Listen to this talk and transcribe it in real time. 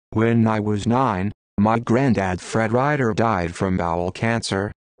When I was 9, my granddad Fred Ryder died from bowel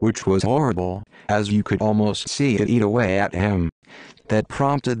cancer, which was horrible, as you could almost see it eat away at him. That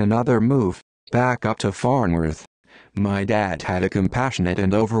prompted another move, back up to Farnworth. My dad had a compassionate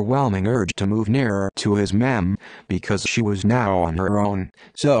and overwhelming urge to move nearer to his mem, because she was now on her own,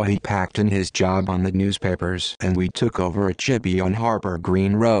 so he packed in his job on the newspapers and we took over a chippy on Harper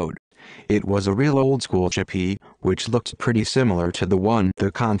Green Road. It was a real old-school chippy, which looked pretty similar to the one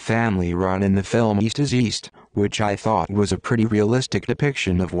the Kahn family run in the film East is East, which I thought was a pretty realistic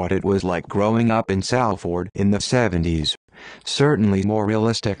depiction of what it was like growing up in Salford in the 70s. Certainly more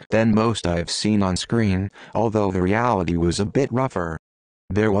realistic than most I've seen on screen, although the reality was a bit rougher.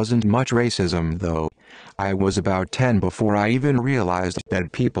 There wasn't much racism though. I was about 10 before I even realized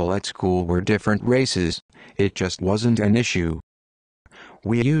that people at school were different races. It just wasn't an issue.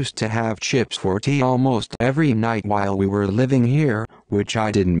 We used to have chips for tea almost every night while we were living here, which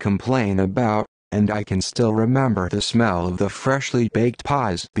I didn't complain about, and I can still remember the smell of the freshly baked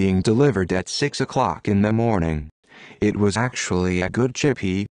pies being delivered at 6 o'clock in the morning. It was actually a good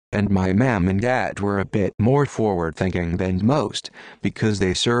chippy, and my mom and dad were a bit more forward-thinking than most, because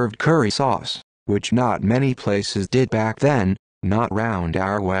they served curry sauce, which not many places did back then, not round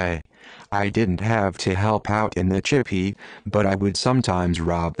our way. I didn't have to help out in the chippy, but I would sometimes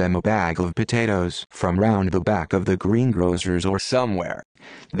rob them a bag of potatoes from round the back of the greengrocers or somewhere.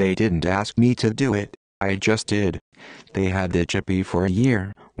 They didn't ask me to do it, I just did. They had the chippy for a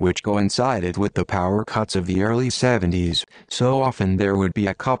year, which coincided with the power cuts of the early 70s, so often there would be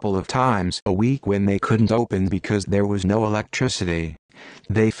a couple of times a week when they couldn't open because there was no electricity.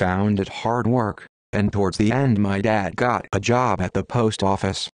 They found it hard work, and towards the end my dad got a job at the post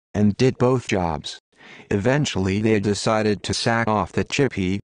office, and did both jobs. Eventually they decided to sack off the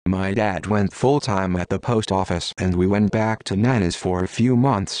chippy. My dad went full-time at the post office and we went back to Nana's for a few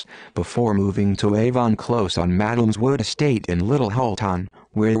months, before moving to Avon Close on Madam's Wood Estate in Little Hulton,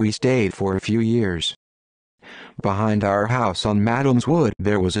 where we stayed for a few years. Behind our house on Madam's Wood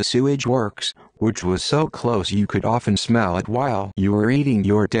there was a sewage works, which was so close you could often smell it while you were eating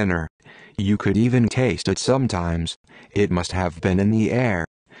your dinner. You could even taste it sometimes. It must have been in the air.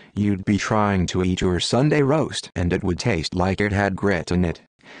 You'd be trying to eat your Sunday roast and it would taste like it had grit in it.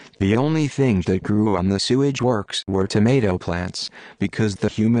 The only things that grew on the sewage works were tomato plants, because the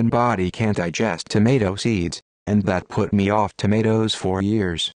human body can't digest tomato seeds, and that put me off tomatoes for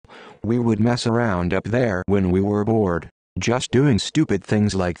years. We would mess around up there when we were bored, just doing stupid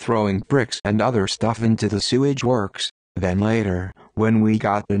things like throwing bricks and other stuff into the sewage works. Then later, when we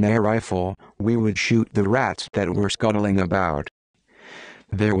got an air rifle, we would shoot the rats that were scuttling about.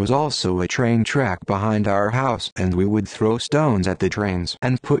 There was also a train track behind our house and we would throw stones at the trains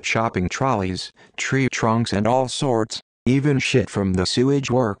and put shopping trolleys, tree trunks and all sorts, even shit from the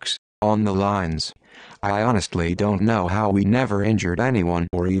sewage works, on the lines. I honestly don't know how we never injured anyone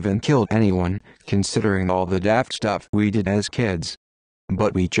or even killed anyone, considering all the daft stuff we did as kids.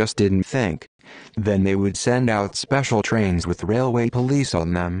 But we just didn't think. Then they would send out special trains with railway police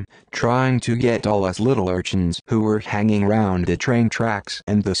on them, trying to get all us little urchins who were hanging round the train tracks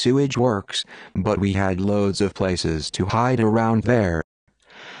and the sewage works, but we had loads of places to hide around there.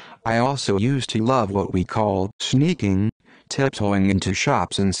 I also used to love what we called sneaking, tiptoeing into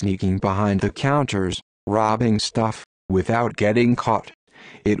shops and sneaking behind the counters, robbing stuff, without getting caught.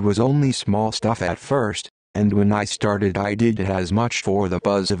 It was only small stuff at first, and when I started I did it as much for the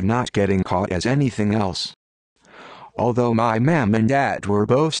buzz of not getting caught as anything else. Although my mom and dad were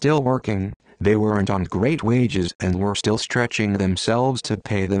both still working, they weren't on great wages and were still stretching themselves to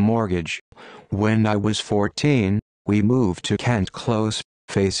pay the mortgage. When I was 14, we moved to Kent Close,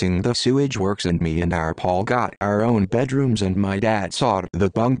 facing the sewage works, and me and our Paul got our own bedrooms, and my dad sawed the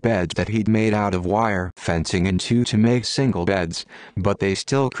bunk beds that he'd made out of wire fencing in two to make single beds, but they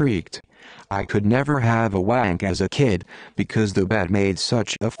still creaked. I could never have a wank as a kid, because the bed made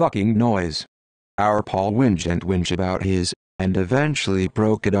such a fucking noise. Our Paul whinged and whinged about his, and eventually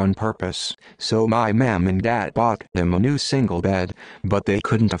broke it on purpose, so my mom and dad bought him a new single bed, but they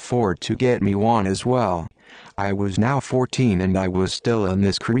couldn't afford to get me one as well. I was now 14 and I was still in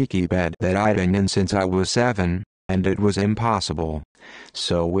this creaky bed that I'd been in since I was 7, and it was impossible.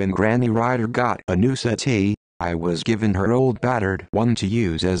 So when Granny Ryder got a new settee, I was given her old battered one to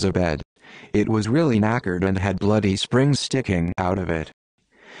use as a bed. It was really knackered and had bloody springs sticking out of it.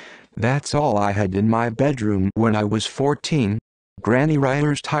 That's all I had in my bedroom when I was 14. Granny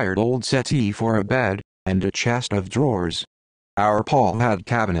Ryder's tired old settee for a bed, and a chest of drawers. Our Paul had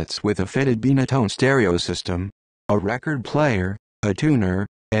cabinets with a fitted Binatone stereo system, a record player, a tuner,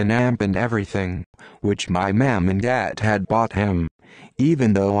 an amp and everything, which my mom and dad had bought him.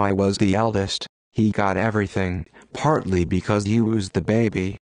 Even though I was the eldest, he got everything, partly because he was the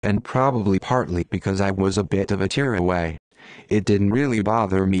baby, and probably partly because I was a bit of a tearaway. It didn't really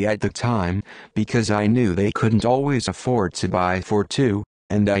bother me at the time, because I knew they couldn't always afford to buy for two,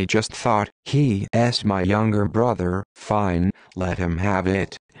 and I just thought, he's my younger brother, fine, let him have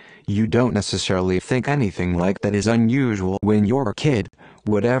it. You don't necessarily think anything like that is unusual when you're a kid.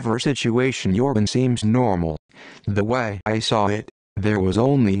 Whatever situation you're in seems normal. The way I saw it, there was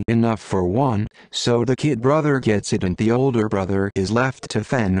only enough for one, so the kid brother gets it and the older brother is left to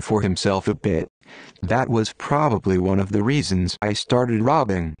fend for himself a bit. That was probably one of the reasons I started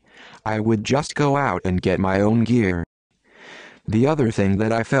robbing. I would just go out and get my own gear. The other thing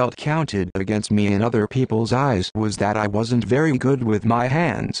that I felt counted against me in other people's eyes was that I wasn't very good with my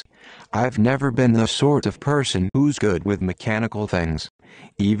hands. I've never been the sort of person who's good with mechanical things.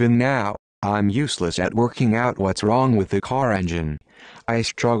 Even now, I'm useless at working out what's wrong with the car engine. I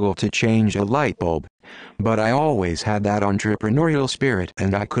struggle to change a light bulb. But I always had that entrepreneurial spirit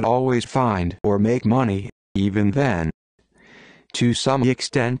and I could always find or make money, even then. To some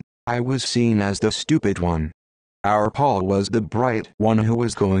extent, I was seen as the stupid one. Our Paul was the bright one who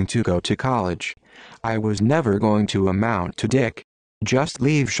was going to go to college. I was never going to amount to Dick. Just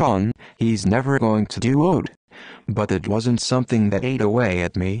leave Sean, he's never going to do Ode. But it wasn't something that ate away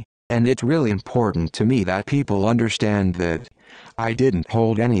at me, and it's really important to me that people understand that. I didn't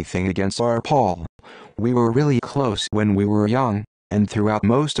hold anything against our Paul. We were really close when we were young, and throughout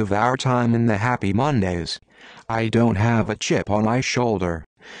most of our time in the Happy Mondays. I don't have a chip on my shoulder.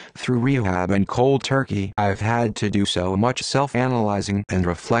 Through rehab and cold turkey, I've had to do so much self-analyzing and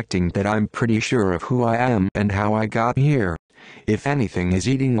reflecting that I'm pretty sure of who I am and how I got here. If anything is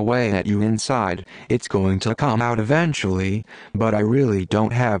eating away at you inside, it's going to come out eventually, but I really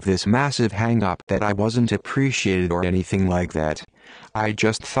don't have this massive hang-up that I wasn't appreciated or anything like that. I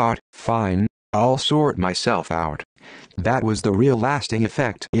just thought, fine, I'll sort myself out. That was the real lasting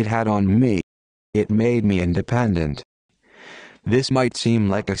effect it had on me. It made me independent. This might seem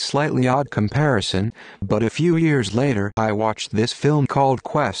like a slightly odd comparison, but a few years later I watched this film called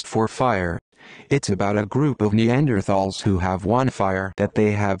Quest for Fire. It's about a group of Neanderthals who have one fire that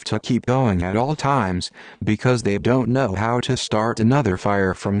they have to keep going at all times, because they don't know how to start another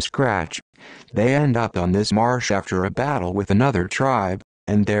fire from scratch. They end up on this marsh after a battle with another tribe,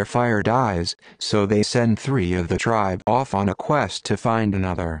 and their fire dies, so they send 3 of the tribe off on a quest to find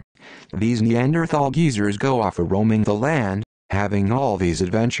another. These Neanderthal geezers go off roaming the land, having all these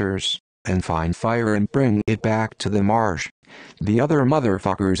adventures, and find fire and bring it back to the marsh. The other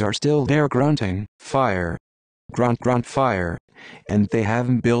motherfuckers are still there grunting, fire. Grunt grunt fire. And they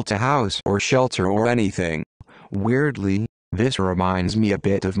haven't built a house or shelter or anything. Weirdly, this reminds me a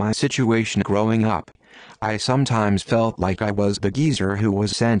bit of my situation growing up. I sometimes felt like I was the geezer who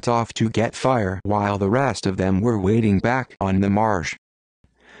was sent off to get fire while the rest of them were waiting back on the marsh.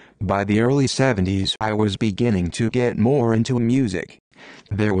 By the early 70s I was beginning to get more into music.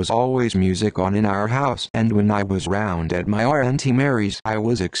 There was always music on in our house, and when I was round at my Auntie Mary's I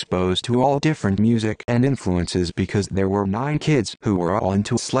was exposed to all different music and influences because there were 9 kids who were all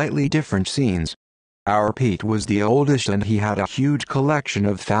into slightly different scenes. Our Pete was the oldest and he had a huge collection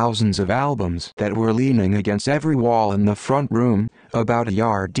of thousands of albums that were leaning against every wall in the front room, about a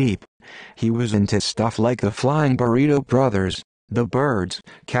yard deep. He was into stuff like the Flying Burrito Brothers, the Byrds,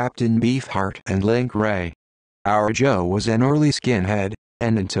 Captain Beefheart and Link Wray. Our Joe was an early skinhead,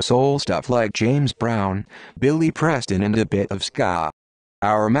 and into soul stuff like James Brown, Billy Preston and a bit of ska.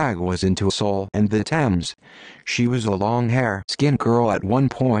 Our Mag was into soul and the Thames. She was a long-hair skin girl at one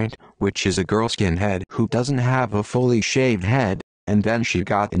point, which is a girl skinhead who doesn't have a fully shaved head, and then she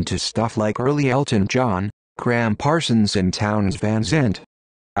got into stuff like early Elton John, Graham Parsons and Townes Van Zandt.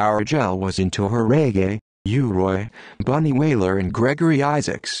 Our Gel was into her reggae, U-Roy, Bunny Wailer and Gregory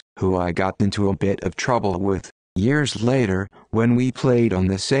Isaacs, who I got into a bit of trouble with years later when we played on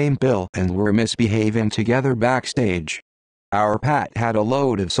the same bill and were misbehaving together backstage. Our Pat had a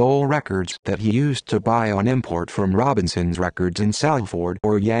load of soul records that he used to buy on import from Robinson's Records in Salford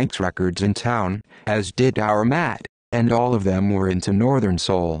or Yanks Records in town, as did our Matt, and all of them were into Northern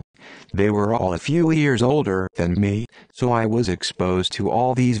Soul. They were all a few years older than me, so I was exposed to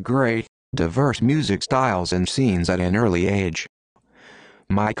all these great, diverse music styles and scenes at an early age.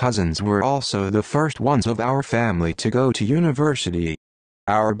 My cousins were also the first ones of our family to go to university.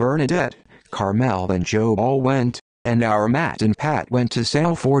 Our Bernadette, Carmel and Joe all went, and our Matt and Pat went to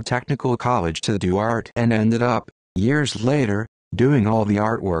Salford Technical College to do art and ended up, years later, doing all the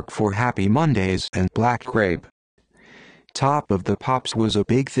artwork for Happy Mondays and Black Grape. Top of the Pops was a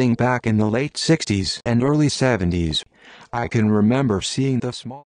big thing back in the late 60s and early 70s. I can remember seeing the small